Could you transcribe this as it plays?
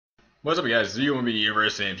What's up, guys? It's the UMB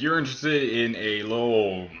Universe, and if you're interested in a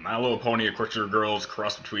My Little Pony Equestria Girls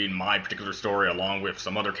cross between my particular story along with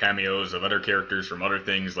some other cameos of other characters from other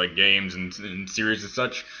things like games and series and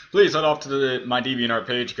such, please head off to my DeviantArt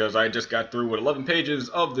page because I just got through with 11 pages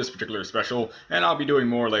of this particular special, and I'll be doing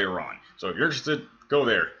more later on. So if you're interested, go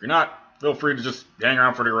there. If you're not, feel free to just hang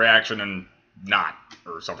around for the reaction and not,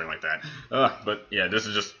 or something like that. But yeah, this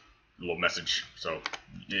is just a little message, so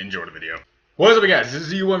enjoy the video. What's up, guys? This is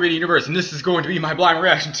the UMB Universe, and this is going to be my blind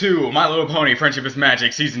reaction to My Little Pony Friendship is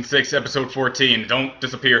Magic, Season 6, Episode 14. Don't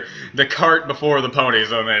disappear. The cart before the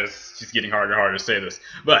ponies. Oh man, it's just getting harder and harder to say this.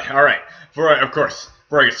 But, alright, before I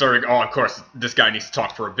get started, of course, this guy needs to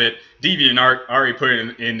talk for a bit. DeviantArt already put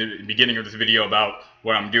in the beginning of this video about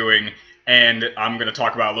what I'm doing, and I'm going to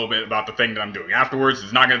talk about a little bit about the thing that I'm doing. Afterwards,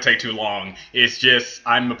 it's not going to take too long. It's just,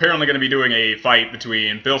 I'm apparently going to be doing a fight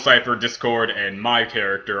between Bill Cipher, Discord, and my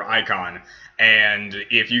character, Icon. And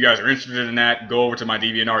if you guys are interested in that, go over to my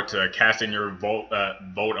DeviantArt to cast in your vote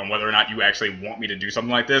on whether or not you actually want me to do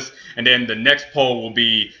something like this. And then the next poll will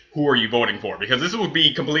be, who are you voting for? Because this will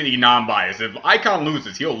be completely non-biased. If Icon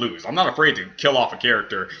loses, he'll lose. I'm not afraid to kill off a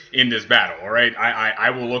character in this battle, alright?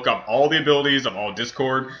 I will look up all the abilities of all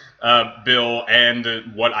Discord, Bill,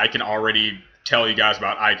 and what I can already tell you guys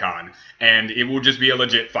about Icon, and it will just be a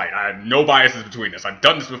legit fight. I have no biases between this. I've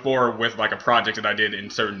done this before with like a project that I did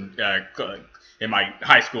in certain in my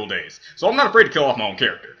high school days, so I'm not afraid to kill off my own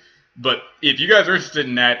character. But if you guys are interested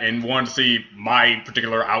in that and want to see my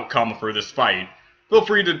particular outcome for this fight, feel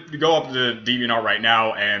free to go up to DeviantArt right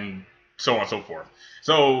now and so on and so forth.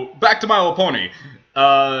 So back to My Little Pony.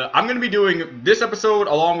 I'm going to be doing this episode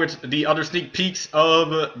along with the other sneak peeks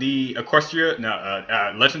of the Legend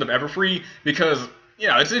of Everfree because, you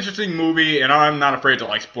know, it's an interesting movie and I'm not afraid to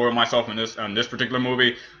like spoil myself in this particular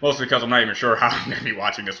movie, mostly because I'm not even sure how I'm going to be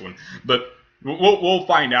watching this one. But we'll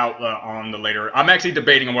find out on the later. I'm actually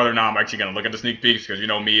debating on whether or not I'm actually going to look at the sneak peeks because, you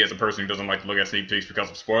know, me as a person who doesn't like to look at sneak peeks because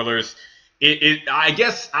of spoilers. I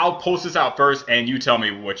guess I'll post this out first, and you tell me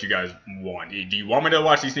what you guys want. Do you want me to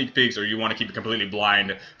watch these sneak peeks, or you want to keep it completely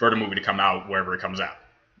blind for the movie to come out wherever it comes out?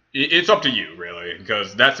 It's up to you, really,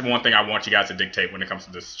 because that's the one thing I want you guys to dictate when it comes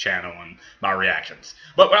to this channel and my reactions.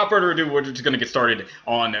 But without further ado, we're just going to get started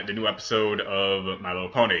on the new episode of My Little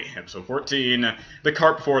Pony, Episode 14, The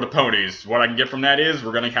Cart Before the Ponies. What I can get from that is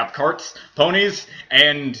we're going to have carts, ponies,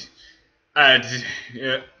 and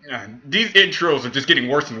these intros are just getting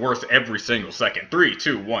worse and worse every single second. 3,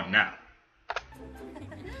 2, 1, now.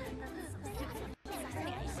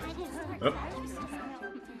 Oh.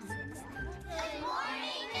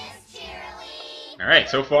 Alright,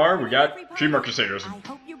 so far we got Tree Crusaders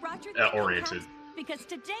oriented. Because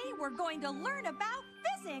today we're going to learn about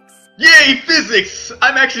physics. Yay, physics!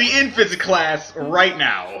 I'm actually in physics class right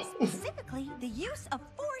now. Specifically, the use of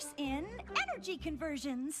force in energy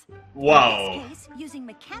conversions. Wow. In this case, using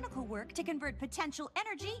mechanical work to convert potential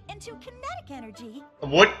energy into kinetic energy.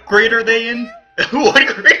 What grade are they in? What grade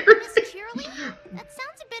are they? Miss Cheerily? That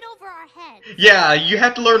sounds a bit over our heads. Yeah, you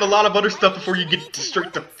have to learn a lot of other stuff before you get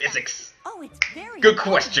straight to physics. Oh, it's very Good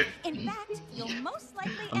important. question. In fact, you'll most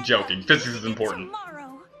likely I'm joking. Physics is important.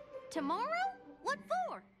 Tomorrow. Tomorrow? What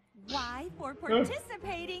for? Why? For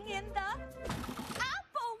participating in the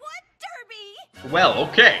Applewood Derby. Well,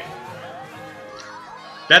 okay.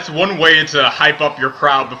 That's one way to hype up your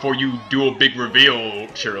crowd before you do a big reveal,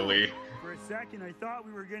 Shirley. For a second, I thought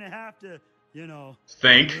we were gonna have to, you know,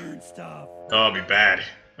 Think? learn stuff. Oh, it'd be bad.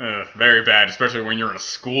 Very bad, especially when you're in a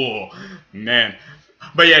school. Man.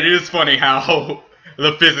 But yeah, it is funny how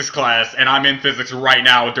the physics class, and I'm in physics right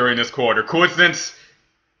now during this quarter. Coincidence?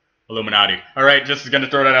 Illuminati. Alright, just gonna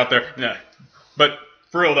throw that out there. Yeah. But,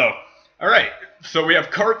 for real though. Alright, so we have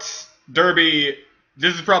carts, derby.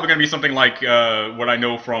 This is probably gonna be something like what I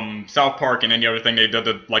know from South Park and any other thing they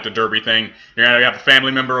did, like the derby thing. You're gonna have a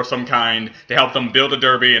family member of some kind to help them build a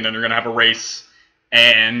derby, and then they're gonna have a race.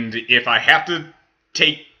 And if I have to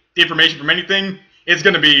take information from anything, it's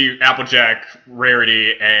gonna be Applejack,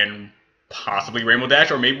 Rarity, and possibly Rainbow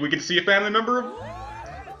Dash, or maybe we get to see a family member of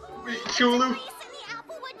Chulu.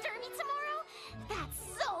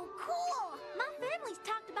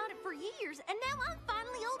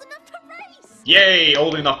 Yay,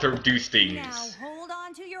 old enough to do things. Now hold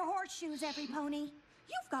on to your horseshoes, every pony.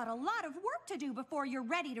 You've got a lot of work to do before you're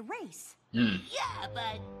ready to race. Yeah,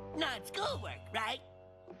 but not schoolwork, right?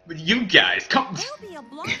 But you guys, come. There'll be a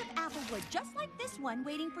block of applewood just like this one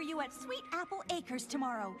waiting for you at Sweet Apple Acres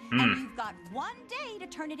tomorrow. And you've got one day to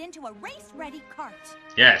turn it into a race-ready cart.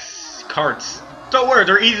 Yes, carts. Don't worry,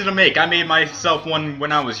 they're easy to make. I made myself one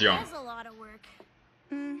when I was young. That's a lot of work.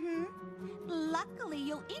 Mm-hmm. Luckily,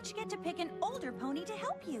 you'll each get to pick an older pony to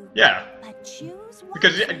help you. Yeah. But choose one.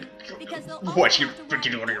 Because they'll what, also you have to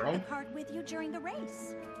freaking ride on your the own? cart with you during the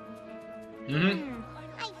race.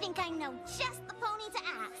 I think I know just the pony to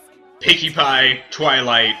ask. Pinkie Pie,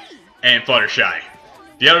 Twilight, and Fluttershy.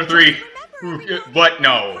 The other three, Remember, what? the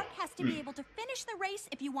No. cart has to be able to finish the race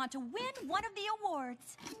if you want to win one of the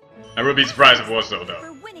awards. I would be surprised if it was though.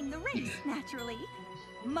 For winning the race, naturally.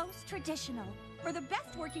 Most traditional, for the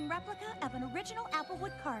best working replica of an original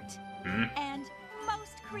Applewood cart. And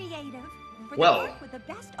most creative, for the cart with the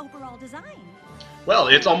best overall design. Well,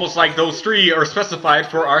 it's almost like those three are specified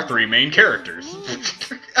for our three main characters. All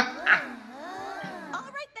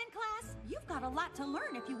right then, class. You've got a lot to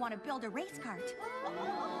learn if you want to build a race cart.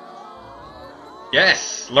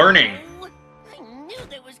 Yes, learning. Oh, I knew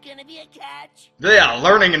there was gonna be a catch. Yeah,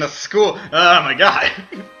 learning in a school. Oh my god.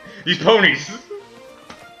 These ponies.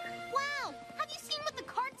 Wow! Have you seen what the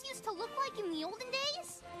carts used to look like in the olden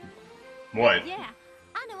days? What? Yeah,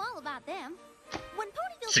 I know all about them. When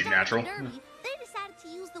Ponyville Seem started natural. the Derby, they decided to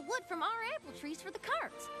use the wood from our apple trees for the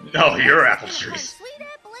carts. Oh, your That's apple been a part of trees. Sweet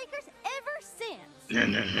Apple Acres ever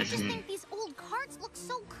since. I just think these old carts look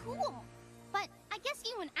so cool. But I guess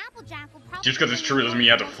you and Applejack will probably... Just because it's true doesn't mean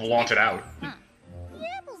you have to flaunt it out. Huh. The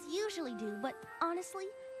apples usually do, but honestly,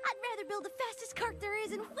 I'd rather build the fastest cart there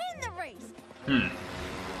is and win the race.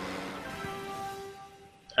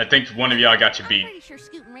 I think one of y'all got you I'm beat. pretty sure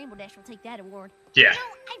Scoot and Rainbow Dash will take that award. Yeah. You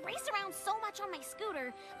know, I race around so much on my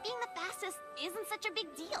scooter, being the fastest isn't such a big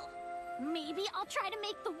deal. Maybe I'll try to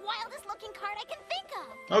make the wildest looking cart I can think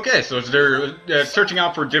of. Okay, so they're searching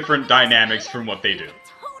out for different dynamics from what they do.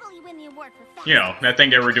 Totally win the award for fastest. You know, that thing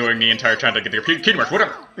they were doing the entire time to get their key marks,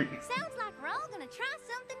 whatever. Sounds like we're all gonna try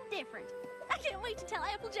something different. I can't wait to tell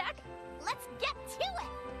Applejack. Let's get to it.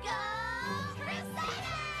 Go Crusaders!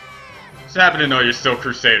 Just happy to know you're still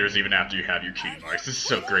Crusaders even after you have your key marks. This is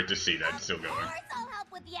so great to see that it's still going. Of course I'll help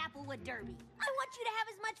with the Applewood Derby. I want you to have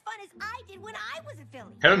as much fun as I did when I was a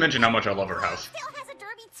filly. Haven't mentioned how much I love her house. Still has a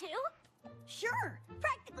derby too? Sure,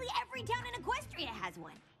 practically every town in Equestria has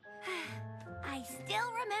one. I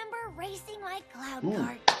still remember racing my cloud Ooh.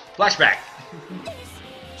 cart. Flashback. This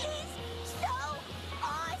is so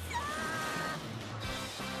awesome!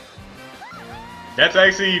 That's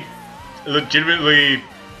actually legitimately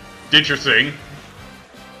interesting.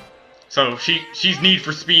 So she's Need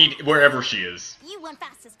for Speed wherever she is. You won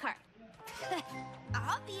fastest cart.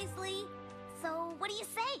 Obviously. So, what do you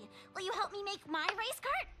say? Will you help me make my race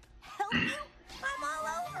cart? Help you? I'm all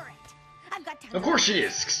over it. I've got time. Of course she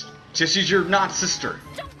is. Just she's your not sister.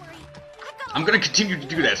 Don't worry. I've got I'm gonna continue to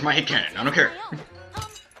do that. It's my headcanon. I don't care. What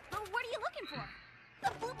are you looking for?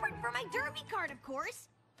 The blueprint for my derby cart, of course.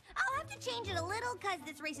 I'll have to change it a little because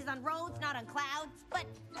this race is on roads, not on clouds. But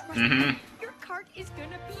your cart is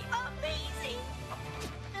gonna be amazing.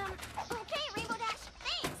 Okay, Rainbow Dash.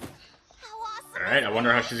 Thanks. How awesome! Alright, I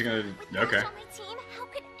wonder how she's gonna... With Okay. Dash on my team, how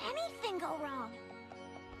could anything go wrong?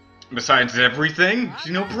 Besides everything,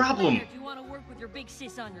 she's no problem. If you want to work with your big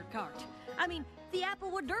sis on your cart. I mean, the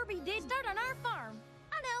Applewood Derby did start on our farm.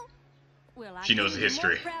 I know. Well, I She knows couldn't the be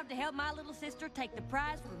history. more proud to help my little sister take the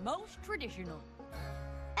prize for most traditional.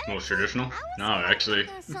 Most traditional? I was No, kinda actually.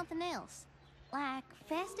 thinking of something else. Like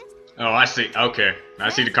fastest? Oh, I see. Okay. I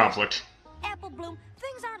see the conflict. Apple Bloom,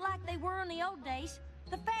 things aren't like they were in the old days.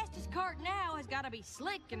 The fastest cart now has got to be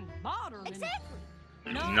slick and modern. Exactly.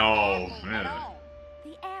 And No, apple at yeah. all.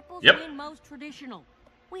 The apples Yep. win most traditional.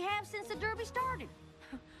 We have since the Derby started.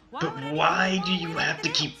 But would anyone why want do you with have to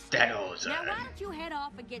anything keep else? that else Now, why on? don't you head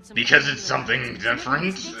off and get some... Because it's some something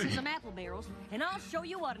different? sticks and some apple barrels, and I'll show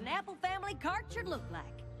you what an apple family cart should look like.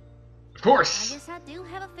 Of I course. guess I do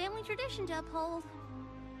have a family tradition to uphold.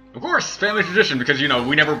 Of course, family tradition, because, you know,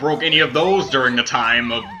 we never broke any of those during the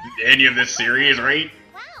time of any of this series, right?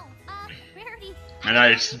 Wow, Rarity. And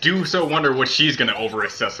I do so wonder what she's gonna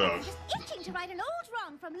over-assess I'm of. just itching to right an old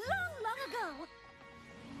wrong from long ago.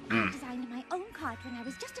 I designed my own cart when I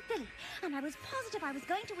was just a filly, and I was positive I was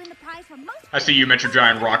going to win the prize for most... I see you mentioned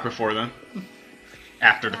Giant Rock before then.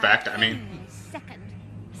 After the fact, I mean. Second.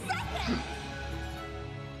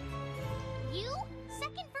 You?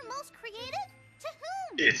 Second for most creative? To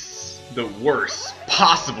whom? It's the worst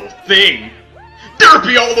possible thing.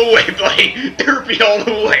 Derpy all the way, Blade! Derpy all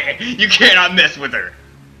the way! You cannot mess with her!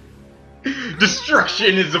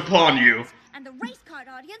 Destruction is upon you! And the race cart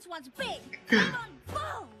audience wants big, come on,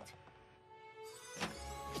 bold.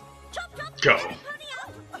 Chop, chop, Go. get the pony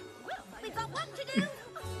out. Well, we've got work to do.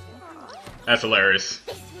 That's hilarious.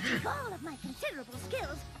 This will take all of my considerable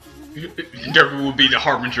skills. Derpy will be the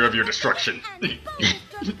harbinger of your destruction.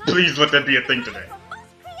 Please let that be a thing today. For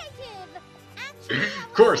most creative. Actually,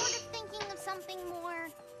 Of course. I was thinking of something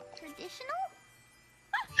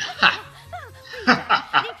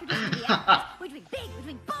Introduced to the apples. We're doing big, we're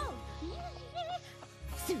doing bold.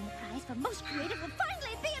 Soon the prize for most creative will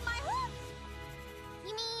finally be in my hooves.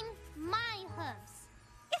 You mean my hooves?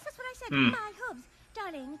 Yes, that's what I said. My hooves.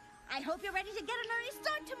 Darling, I hope you're ready to get an early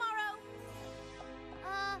start tomorrow.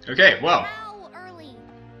 Okay, well. How early?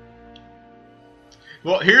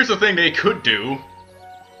 Well, here's the thing they could do.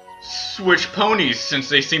 Switch ponies, since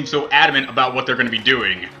they seem so adamant about what they're going to be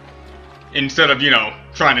doing. Instead of, you know,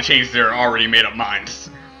 trying to change their already made-up minds.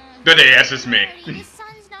 But hey, that's just me. The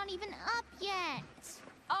sun's not even up yet.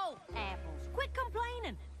 Oh, apples, quit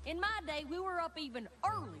complaining. In my day, we were up even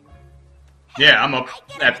earlier. Yeah, I'm up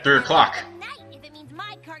at 3 o'clock. If it means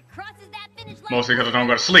my cart crosses that finish line. Mostly because I don't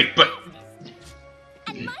go to sleep, but...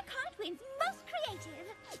 And my card wins most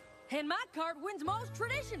creative. And my cart wins most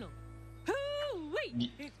traditional.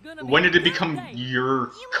 Hoo-wee! It's gonna be When did a it good become day. your You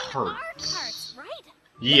mean our carts? carts, right?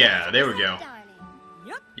 Yeah, there we go. Darling.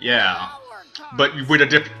 Yep. Yeah. Our carts. But with a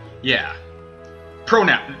different... Yeah.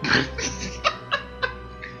 Pronoun.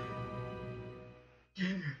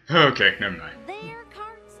 Okay, never mind. Their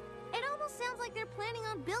carts? It almost sounds like they're planning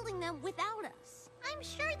on building them without us. I'm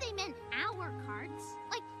sure they meant our carts.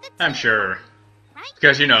 Like the I'm team, sure. right?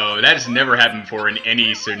 Because, you know, that has never happened before in any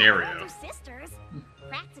We're scenario. older sisters,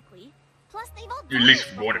 practically. Plus, they've all At done least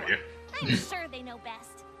this one of before. you. I'm sure they know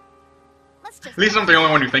best. Let's just At least I'm the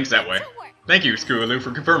only one who thinks that get way. to work. Thank you, Scootaloo,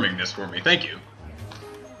 for confirming this for me. Thank you.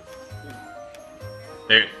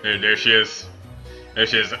 There she is. There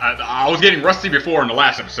she is. I was getting rusty before in the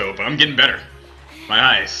last episode, but I'm getting better. My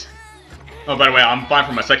eyes. Oh, by the way, I'm fine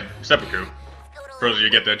for my second seppuku. For those of you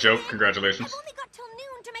who get that joke, congratulations. I've only got till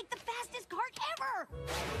noon to make the fastest cart ever.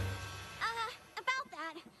 About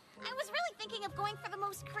that, I was really thinking of going for the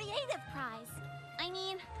most creative prize. I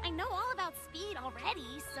mean, I know all about speed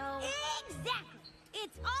already, so... Exactly.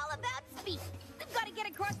 It's all about speed. We've got to get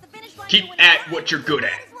across the finish line. Keep to win at a prize. what you're good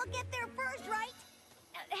Might at. as well get there first, right?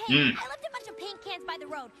 Hey, Mm. I left a bunch of paint cans by the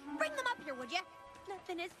road. Bring them up here, would you?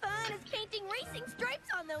 Nothing as fun as painting racing stripes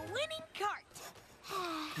on the winning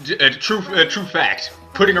cart. True fact.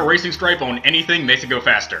 Putting a racing stripe on anything makes it go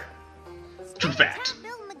faster. True fact. Time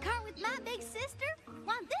building the cart with my big sister?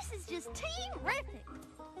 Wow, this is just terrific.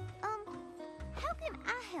 How can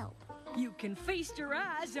I help? You can feast your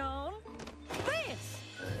eyes on this.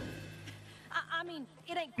 I mean,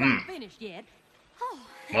 it ain't quite finished yet. Oh,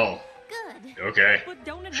 Well, good. okay. But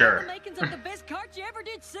don't it Sure. have the makings of the best cart you ever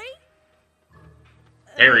did see?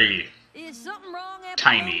 Very Is something wrong, Apple?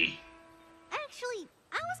 tiny. Actually,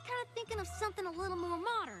 I was kind of thinking of something a little more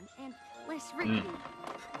modern and less rickety.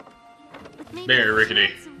 With maybe Very a rickety.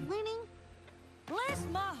 chance of winning. Bless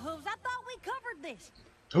my hooves, I thought we covered this.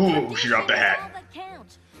 Ooh, she dropped the Tradition is all hat. that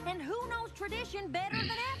counts. And who knows tradition better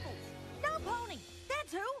than apples? No, Pony,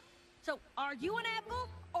 that's who. So, are you an apple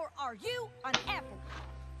or are you an apple?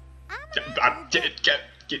 I'm Get- an apple, but get- get-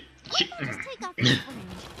 why get- don't I just take off this for me?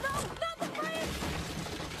 No, not the branch!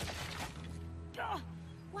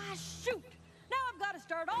 Why, shoot! Now I've got to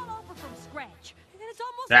start all over from scratch. And it's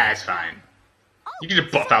almost That's like- fine. Oh, You can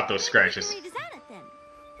just buff so out those maybe we can scratches. redesign it then.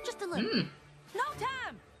 Just a little. No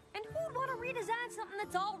time! And who'd want to redesign something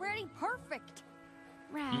that's already perfect?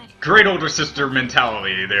 Right. Great older sister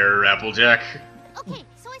mentality there, Applejack. Okay,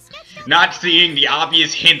 so I sketched out... Not seeing the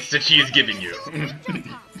obvious hints that she is giving you. Oh,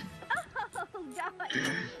 darling.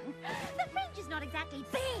 The fringe is not exactly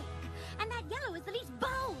big, and that yellow is the least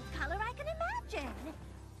bold color I can imagine.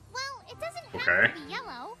 Well, it doesn't have Okay. to be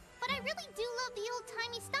yellow, but I really do love the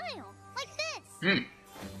old-timey style, like this.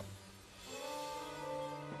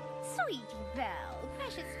 Sweetie Belle,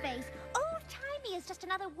 precious face. Old-timey is just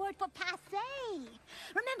another word for passé.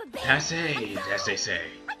 Remember, baby? Passé, as they say.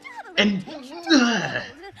 I do have a And- reputation to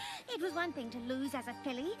uphold. It was one thing to lose as a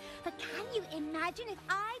filly, but can you imagine if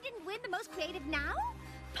I didn't win the most creative now?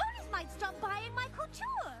 Ponies might stop buying my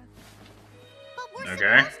couture. But we're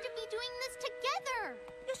Okay. supposed to be doing this together.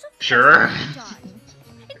 You're so Sure. fascinating, darling.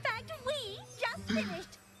 In fact, we just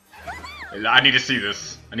finished. I need to see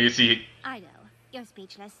this. I need to see. I know. You're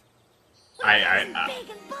speechless. I Big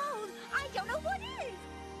and bold. I don't know what is.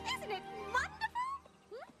 Isn't it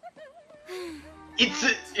wonderful? it's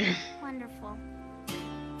Wonderful.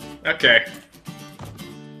 okay.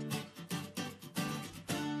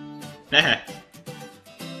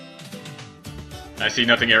 I see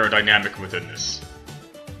nothing aerodynamic within this.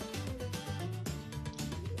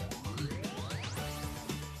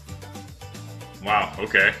 Wow.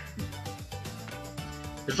 Okay.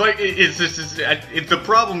 It's like it's the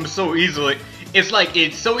problem so easily. It's like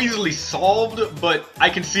it's so easily solved, but I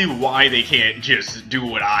can see why they can't just do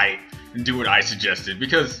what I and do what I suggested,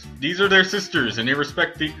 because these are their sisters and they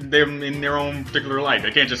respect them in their own particular light.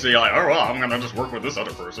 They can't just say like, oh well, I'm gonna just work with this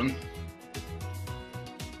other person.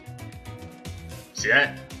 See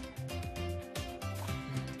that?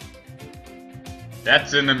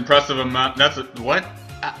 That's an impressive amount. That's a, what?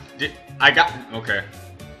 I got okay.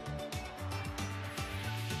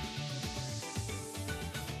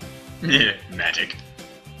 Yeah, magic.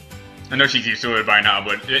 I know she's used to it by now,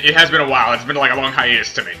 but it has been a while. It's been like a long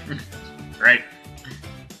hiatus to me. Right?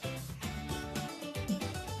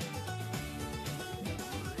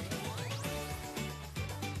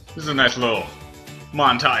 This is a nice little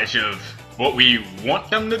montage of what we want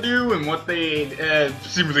them to do and what they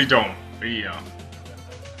seemingly don't. You know.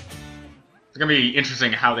 It's gonna be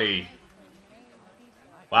interesting how they...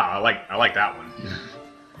 Wow, I like that one.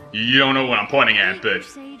 You don't know what I'm pointing at, but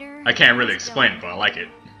I can't really explain it, but I like it.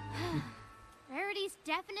 Rarity's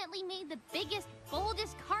definitely made the biggest,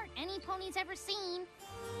 boldest cart any pony's ever seen.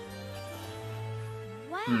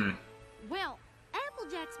 Wow. Well,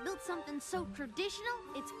 Applejack's built something so traditional,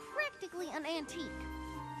 it's practically an antique.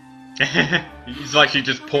 It's like she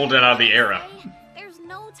just pulled it out of the era. There's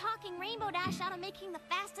no talking Rainbow Dash out of making the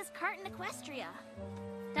fastest cart in Equestria.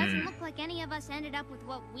 Doesn't look like any of us ended up with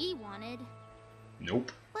what we wanted.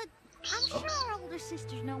 Nope. But I'm sure our older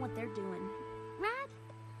sisters know what they're doing, right?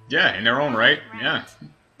 Yeah, in their own right. Yeah.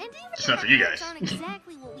 And even Just not for you guys. aren't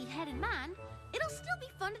exactly what we had in mind, it'll still be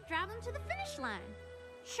fun to drive them to the finish line.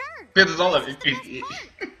 Sure. Because it's all of this it. is the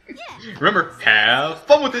best part. Yeah. Remember, have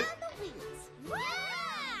fun with it.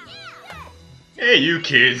 Hey, you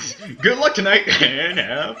kids. Good luck tonight and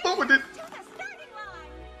have fun with it.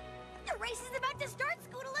 The race is about to start,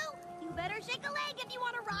 Scootaloo. You better shake a leg if you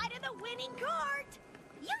want to ride in the winning cart.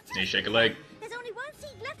 Hey, shake a leg. There's only one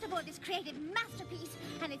seat left aboard this creative masterpiece,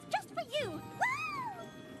 and it's just for you. Woo!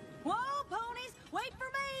 Whoa, ponies, wait for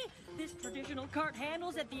me. This traditional cart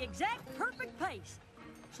handles at the exact perfect pace.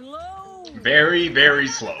 Slow. Very, very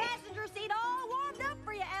slow. Passenger seat all warmed up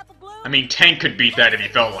for you, Apple Bloom. I mean, Tank could beat that if he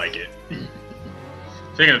felt like it.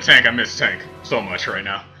 Speaking of Tank, I miss Tank so much right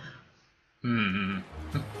now.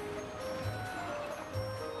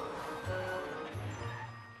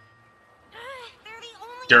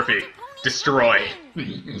 Derpy, destroy.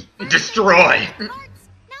 Destroy! Now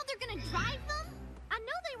they're gonna drive them? I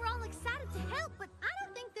know they were all excited to help, but I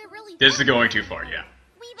don't think they're really... This is going too far, yeah.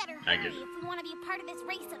 We better I hurry get it. if we want to be a part of this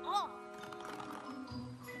race at all.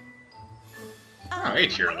 Oh, hey,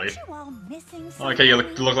 cheerleader. You all missing I like how you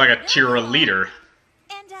look like a cheerleader.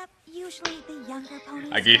 And usually the younger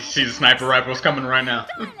ponies. I can see the sniper rifles coming right now.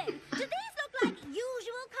 Darling, do these look like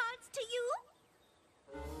usual carts to you?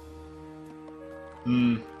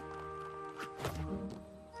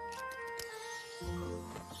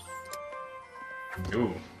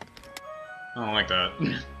 Ooh. I don't like that.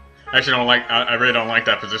 I actually don't like, I really don't like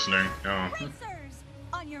that positioning. No. Racers,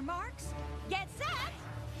 on your marks, get set,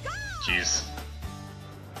 go! Jeez.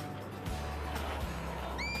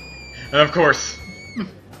 And of course.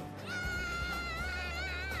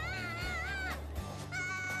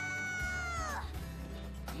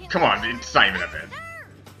 Come on, it's not even that bad.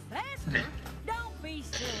 Faster. Don't be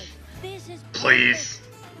silly. This is Please.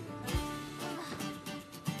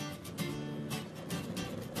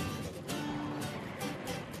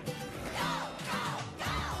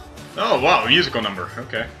 Oh wow, a musical number.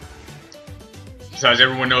 Okay. Besides,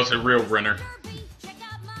 everyone knows the real winner. Check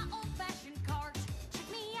out my old-fashioned cart. Check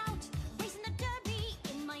me out, racing a derby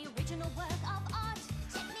in my original work of art.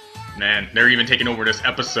 Check me out. Man, they're even taking over this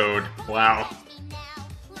episode. Wow. Ask me now,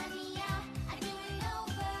 let me out. I do it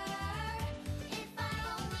over. If I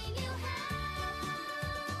only knew how.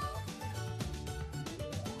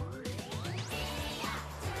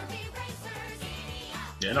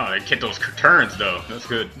 Yeah, no, they hit those turns though. That's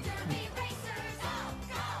good.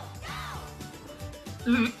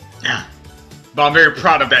 But I'm very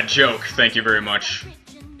proud of that joke. Thank you very much.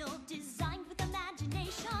 Original, designed with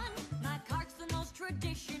imagination. My cart's the most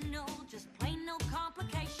traditional, just plain no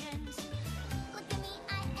complications. Look at me,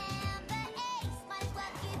 I am the ace. Might as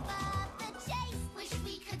well give up the chase. Wish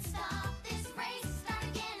we could stop this race, start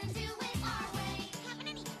again and do it our way. Having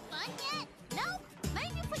any fun yet? Nope.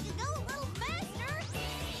 Maybe if we could go a little faster.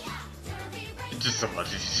 Just so much.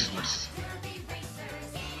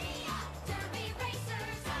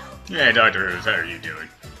 Yeah, Doctor Who, how are you doing?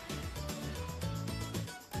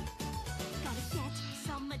 Gotta get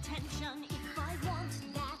some attention if I want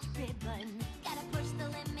that ribbon. Gotta push the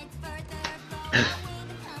limits further, go away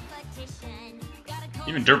the competition. Gotta go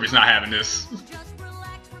Even Derpy's not having this. just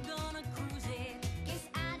relax, we're gonna cruise it. Guess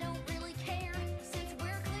I don't really care, since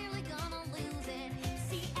we're clearly gonna lose it.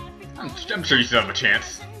 See, every I'm sure you still have a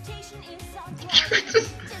chance. presentation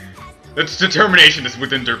That's determination is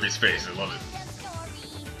within Derpy's face. I love it.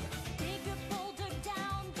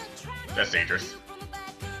 That's dangerous.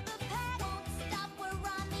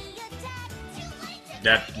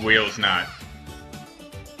 That wheel's not.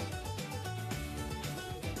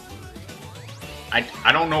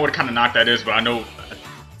 I don't know what kind of knock that is, but I know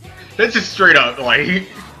that's just straight up like.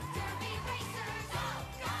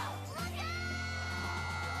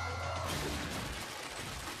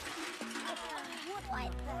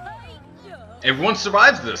 Everyone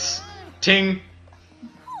survives this. Ting.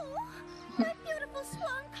 Oh, that beautiful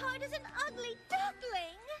swan card is an ugly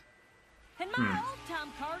duckling. And my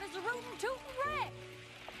old-time card is a rootin' tootin' wreck.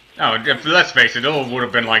 Oh, let's face it, it would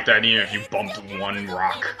have been like that even if you bumped one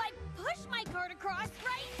rock. If I push my card across,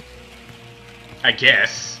 right? I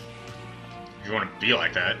guess. If you want to be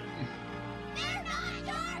like that. They're not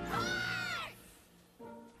your cards!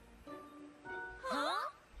 Huh?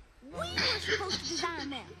 We were supposed to design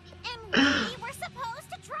them. And we were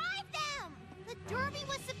supposed to drive them! The Derby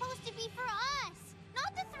was supposed to be for us,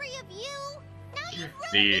 not the three of you! Now you've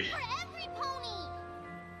ruined it for every pony!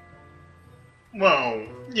 Well,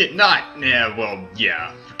 yeah, not, yeah, well,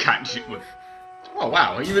 yeah, kind of, oh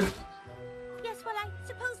wow, even... Yes, well, I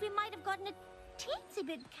suppose we might have gotten a teensy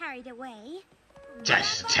bit carried away.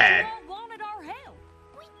 Just a tad. We all wanted our help.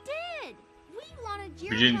 We did! We wanted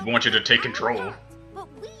your We didn't help want you to with take our control. cards, but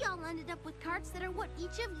we all ended up with cards that are what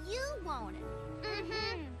each of you wanted.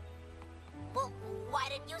 Mm-hmm. Well, why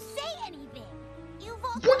didn't you say anything? You've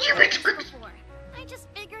all What do you done this expect? before. I just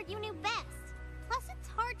figured you knew best. Plus, it's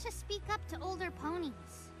hard to speak up to older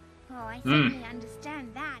ponies. Oh, I certainly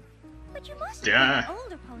understand that. But you must Yeah. think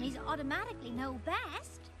older ponies automatically know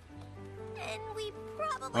best. And we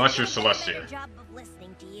probably Unless you're could have done a Celestia. better job of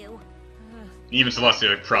listening to you. Even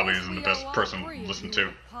Celestia probably isn't the We best all person agree to with listen your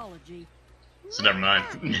to. Apology. So never mind.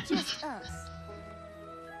 Just us.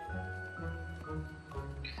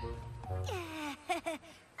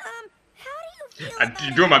 How do you feel about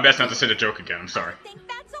I'm doing my best not to say the joke again, I'm sorry. I think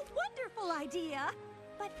that's a wonderful idea.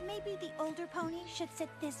 But maybe the older pony should sit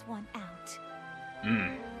this one out.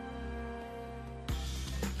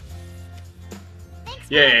 Thanks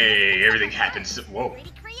for Yay, everything happens. Whoa.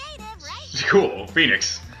 Pretty creative, right? Cool,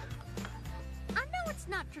 Phoenix. I know it's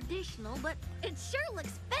not traditional, but it sure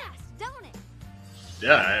looks fast, don't it?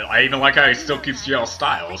 Yeah, I even like how he still keeps y'all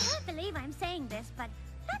styles. I can't believe I'm saying this, but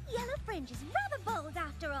that yellow fringe is rather bold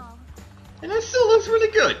after all. And it still looks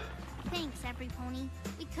really good. Thanks, every pony.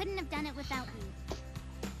 We couldn't have done it without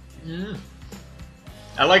you.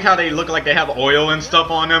 I like how they look like they have oil and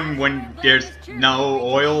stuff on them when there's no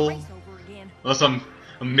oil. Race over again. Unless I'm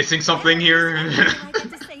missing something here. I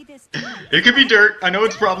get to say this too. It could be dirt. I know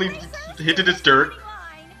it's probably hinted it's dirt.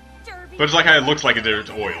 Derby, But it's like how it looks like it's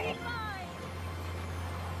oil.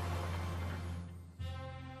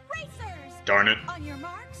 Racers, Darn it. on your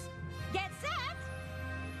marks, get set,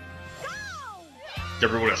 go!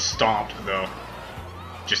 Never would have stomped, though.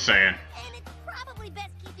 Just saying. And it's probably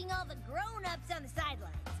best keeping all the grown-ups on the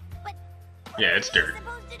sidelines. But what Yeah, are it's we dirt.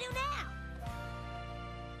 supposed to do now?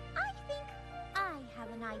 I think I have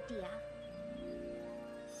an idea.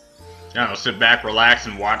 I don't know, sit back, relax,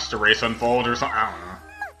 and watch the race unfold or something. I don't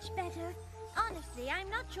know. Much better. Honestly, I'm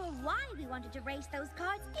not sure why we wanted to race those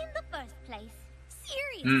cards in the first place.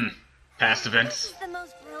 Seriously. Past This events. is the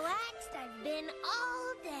most relaxed I've been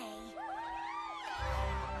all day.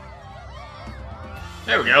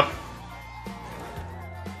 There we go.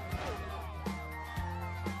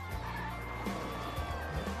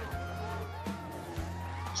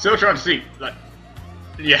 Still trying to see, like,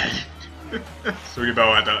 yeah, Sweetie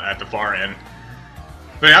Belle at the far end.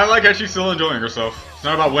 But yeah, I like how she's still enjoying herself. It's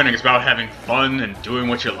not about winning; it's about having fun and doing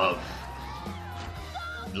what you love.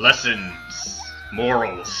 Lessons,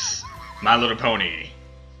 morals, My Little Pony,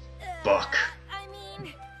 book. I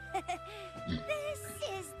mean, this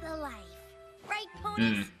is the life. Right,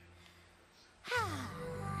 ponies?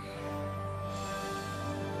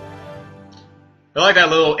 I like that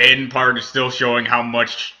little end part is still showing how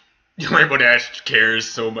much Rainbow Dash cares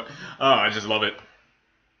so much. Oh, I just love it.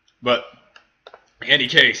 But, in any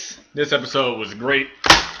case, this episode was great.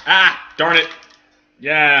 Ah, darn it.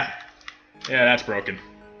 Yeah. Yeah, that's broken.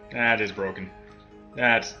 That is broken.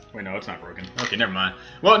 That's... Wait, no, it's not broken. Okay, never mind.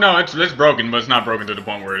 Well, no, it's broken, but it's not broken to the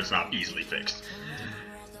point where it's not easily fixed.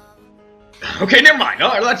 Okay, never mind. All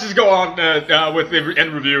right, let's just go on with the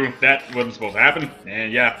end review. That wasn't supposed to happen.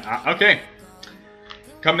 And yeah, okay.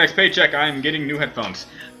 Come next paycheck, I am getting new headphones.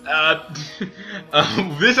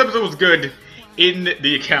 This episode was good in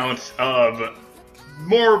the accounts of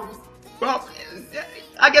more, well,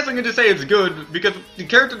 I guess I'm going to say it's good because the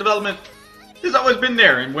character development it's always been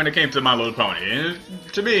there when it came to My Little Pony. And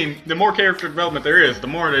to me, the more character development there is, the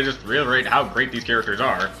more they just reiterate how great these characters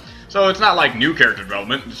are. So it's not like new character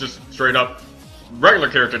development, it's just straight up regular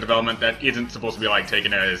character development that isn't supposed to be like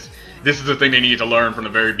taken as this is the thing they need to learn from the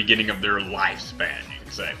very beginning of their lifespan, you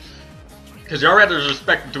could say. Because you already have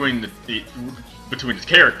respect between the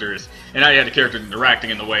characters, and now you had the characters interacting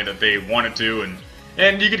in the way that they wanted to,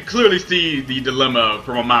 and you could clearly see the dilemma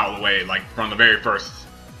from a mile away, like from the very first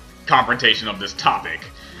confrontation of this topic.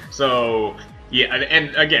 So yeah,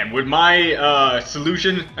 and again, with my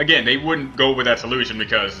solution, again, they wouldn't go with that solution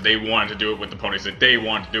because they wanted to do it with the ponies that they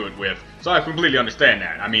wanted to do it with. So I completely understand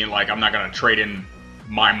that. I mean, like, I'm not gonna trade in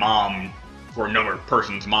my mom for another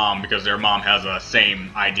person's mom because their mom has the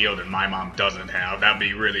same ideal that my mom doesn't have. That'd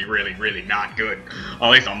be really, really, really not good, at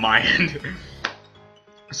least on my end.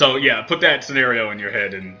 So yeah, put that scenario in your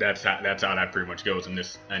head, and that's how that pretty much goes in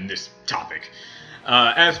this topic.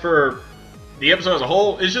 As for the episode as a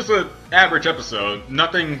whole, it's just an average episode.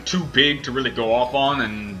 Nothing too big to really go off on,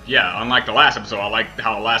 and yeah, unlike the last episode, I like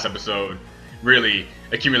how the last episode really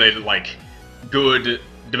accumulated like good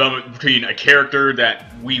development between a character that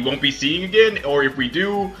we won't be seeing again, or if we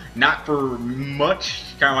do, not for much,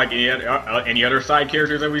 kind of like any other side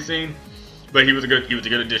characters that we've seen. But he was a good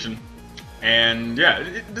addition, and yeah,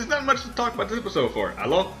 there's not much to talk about this episode for. I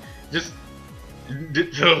love just.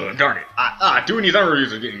 Darn it. Doing these other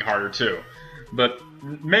reviews are getting harder too. But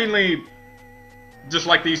mainly, just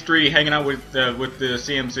like these three hanging out with the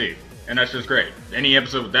CMC. And that's just great. Any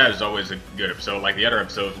episode with that is always a good episode. Like the other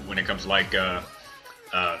episodes when it comes to like, darn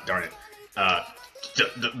it.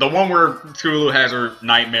 The one where Scootaloo has her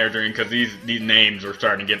nightmare dream, because these names are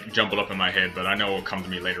starting to get jumbled up in my head, but I know it'll come to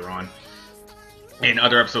me later on. In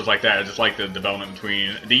other episodes like that, I just like the development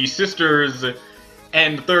between the sisters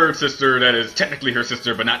and the third sister that is technically her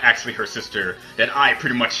sister, but not actually her sister, that I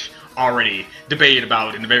pretty much already debated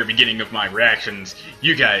about in the very beginning of my reactions.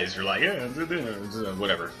 You guys are like, yeah,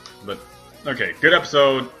 whatever. But, okay, good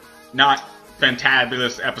episode. Not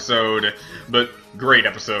fantabulous episode, but great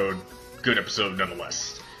episode. Good episode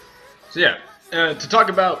nonetheless. So yeah, to talk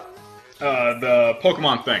about the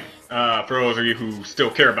Pokemon thing, for those of you who still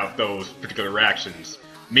care about those particular reactions,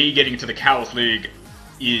 me getting to the Chaos League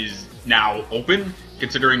is now open,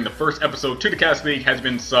 considering the first episode to the Chaos League has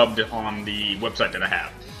been subbed on the website that I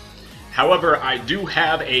have. However, I do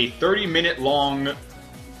have a 30-minute long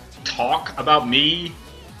talk about me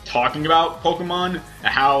talking about Pokemon,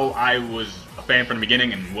 how I was a fan from the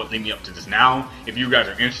beginning and what led me up to this now. If you guys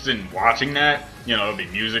are interested in watching that, you know, it'll be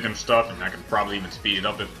music and stuff, and I can probably even speed it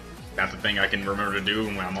up if that's the thing I can remember to do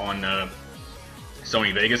when I'm on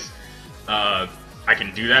Sony Vegas. I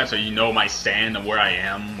can do that so you know my stand of where I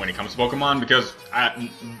am when it comes to Pokemon, because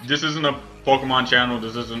this isn't a Pokemon channel,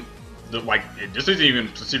 this isn't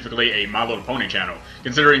even specifically a My Little Pony channel,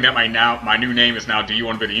 considering that my new name is now Do You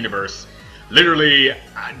Want to Be the Universe. Literally,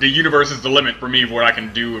 the universe is the limit for me of what I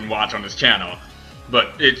can do and watch on this channel,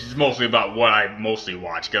 but it's mostly about what I mostly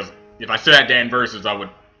watch, because if I still had Dan Versus, I would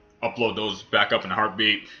upload those back up in a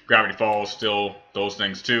heartbeat. Gravity Falls, still those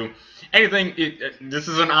things too. Anything, this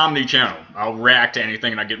is an Omni channel. I'll react to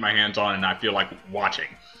anything that I get my hands on and I feel like watching.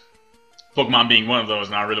 Pokemon being one of those,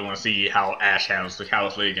 and I really want to see how Ash handles the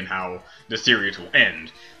Chaos League and how the series will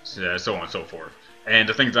end, so on and so forth. And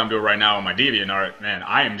the things I'm doing right now on my DeviantArt, man,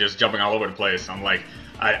 I am just jumping all over the place. I'm like,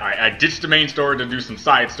 I ditched the main story to do some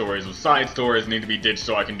side stories. The side stories need to be ditched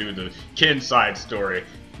so I can do the Ken side story.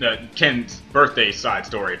 Ken's birthday side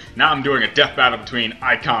story. Now I'm doing a death battle between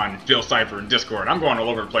Icon, Phil Cypher, and Discord. I'm going all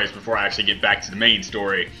over the place before I actually get back to the main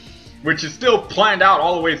story, which is still planned out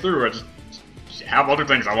all the way through. I just have other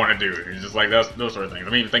things I want to do. It's just like those sort of things.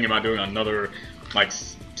 I'm even thinking about doing another like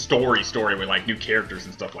story with like new characters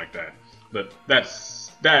and stuff like that. But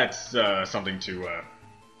that's something to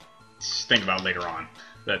think about later on.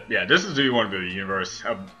 But yeah, this is Do You Want to Be the Universe.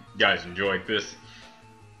 I hope you guys enjoyed this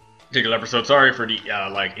particular episode. Sorry for the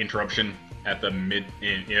like interruption at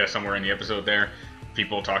the somewhere in the episode there,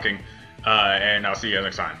 people talking. And I'll see you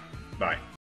next time. Bye.